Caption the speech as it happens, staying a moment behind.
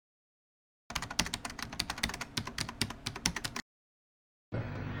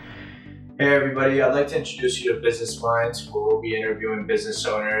Hey everybody, I'd like to introduce you to Business Mindz, where we'll be interviewing business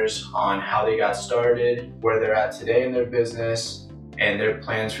owners on how they got started, where they're at today in their business, and their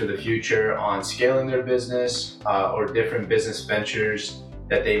plans for the future on scaling their business or different business ventures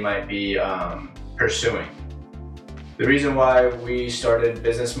that they might be pursuing. The reason why we started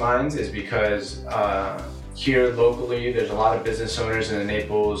Business Mindz is because here locally there's a lot of business owners in the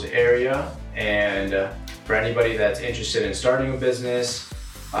Naples area, and for anybody that's interested in starting a business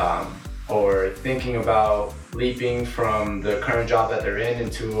or thinking about leaping from the current job that they're in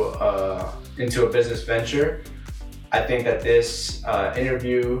into a business venture, I think that this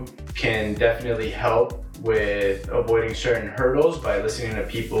interview can definitely help with avoiding certain hurdles by listening to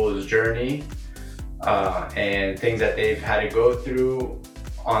people's journey and things that they've had to go through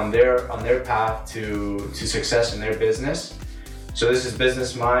on their path to success in their business. So this is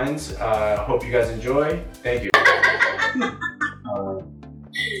Business Mindz. Hope you guys enjoy. Thank you.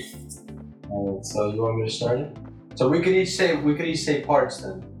 So you want me to start it? So we could each say parts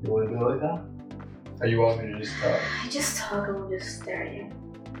then. You want to do it like that? Or you want me to just start? I just talk and we'll just stare at you.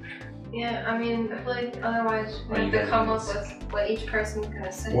 Yeah, I mean, I feel like otherwise we have to come up with what each person's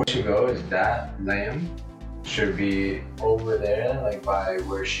gonna say. What should go is that lamb should be over there, like by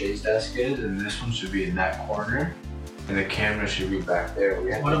where Shay's desk is, and this one should be in that corner, and the camera should be back there.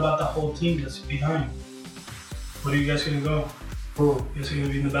 What about the whole team that's behind? What are you guys gonna go? Who? You guys are gonna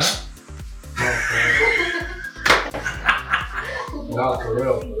be in the back? No, for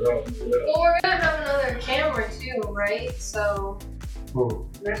real. Well, we're gonna have another camera too, right? So Who?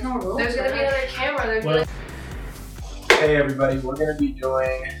 There's no rules. there's gonna be another camera. There's Well, Hey everybody, we're gonna be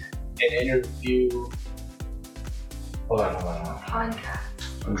doing an interview. Hold on.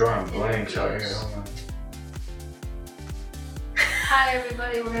 podcast. I'm drawing blanks out here. Hold on. Hi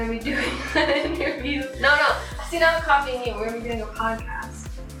everybody, we're gonna be doing an interview. No, see now I'm copying you. We're gonna be doing a podcast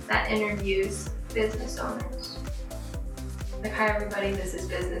that interviews business owners. Like, hi everybody, this is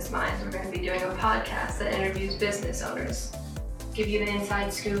Business Mindz. We're gonna be doing a podcast that interviews business owners. Give you the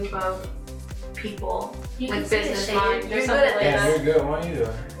inside scoop of people with business minds or something like Yeah, that. you're good. What are you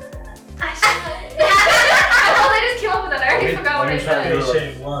doing? I just came up with it. I already forgot what I let me try said. to they say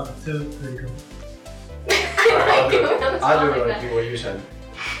 1, 2, 3, go. I'll do it like what you said.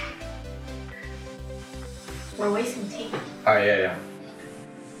 We're wasting tea. Oh yeah.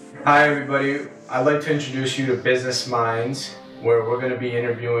 Hi everybody, I'd like to introduce you to Business Mindz, where we're going to be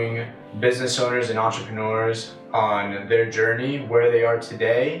interviewing business owners and entrepreneurs on their journey, where they are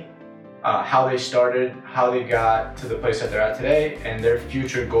today, how they started, how they got to the place that they're at today, and their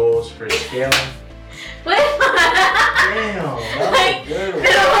future goals for scaling. What? Damn, that was good.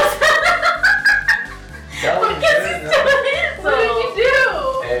 What did you do?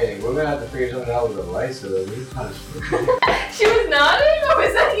 Hey, we're gonna have to figure something out with the lights, so this is kind of spooky. She was nodding, or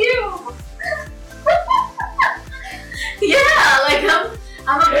was that you? Yeah, like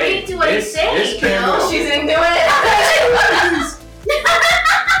I'm agreeing to what he's saying, you know? She's into it.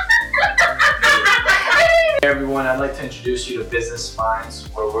 Hey everyone, I'd like to introduce you to Business Mindz,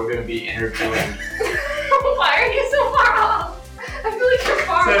 where we're going to be interviewing. Why are you so far off? I feel like you're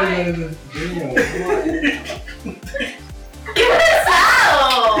far away. Give us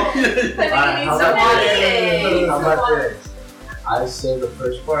out! I think you need some money. How about this? I say the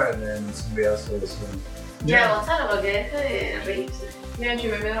first part and then somebody else say the second. Ya, Gonzalo, porque deja de reírse. Yeah, do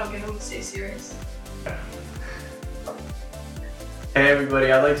you maybe I'll get him to stay serious. Hey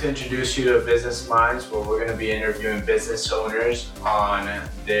everybody, I'd like to introduce you to Business Mindz, where we're going to be interviewing business owners on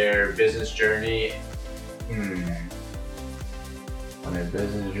their business journey. On their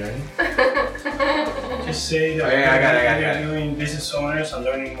business journey? Just say that I got it. they're doing business owners and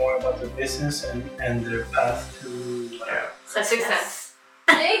learning more about their business and their path to whatever. Success.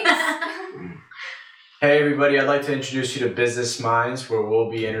 Thanks. Hey everybody, I'd like to introduce you to Business Mindz, where we'll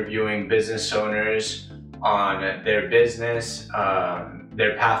be interviewing business owners on their business,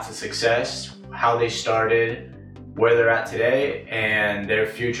 their path to success, how they started, where they're at today, and their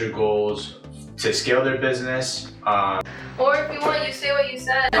future goals to scale their business. Or if you want, you say what you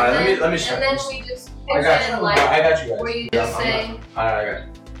said. And Alright, then, let me start. And then we just I got you. like, I got you guys. where you just say, Alright, I got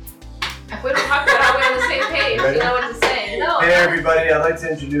you. if we don't talk about how we're on the same page, Ready? you know what to say. No. Hey everybody, I'd like to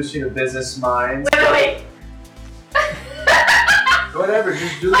introduce you to Business Mindz. Wait. Whatever,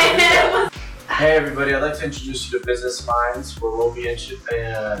 just do My it. head was... Hey everybody, I'd like to introduce you to Business Mindz, where we'll be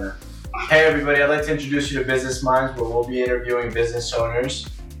Hey everybody, I'd like to introduce you to Business Mindz, where we'll be interviewing business owners.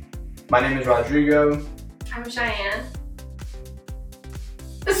 My name is Rodrigo. I'm Cheyenne.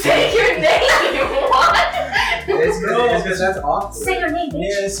 Say your name. What? It's because that's awkward. Say your name, bitch.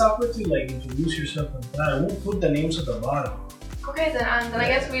 Yeah, it's awkward to like introduce yourself like that. I won't put the names at the bottom. Okay, then I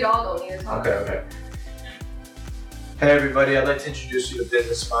guess we all don't need to talk. Okay. Hey everybody, I'd like to introduce you to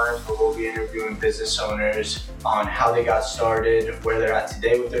Business Mindz, where we'll be interviewing business owners on how they got started, where they're at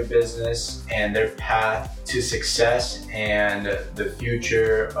today with their business, and their path to success, and the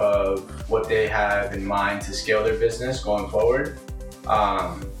future of what they have in mind to scale their business going forward.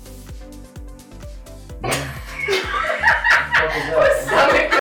 Sorry.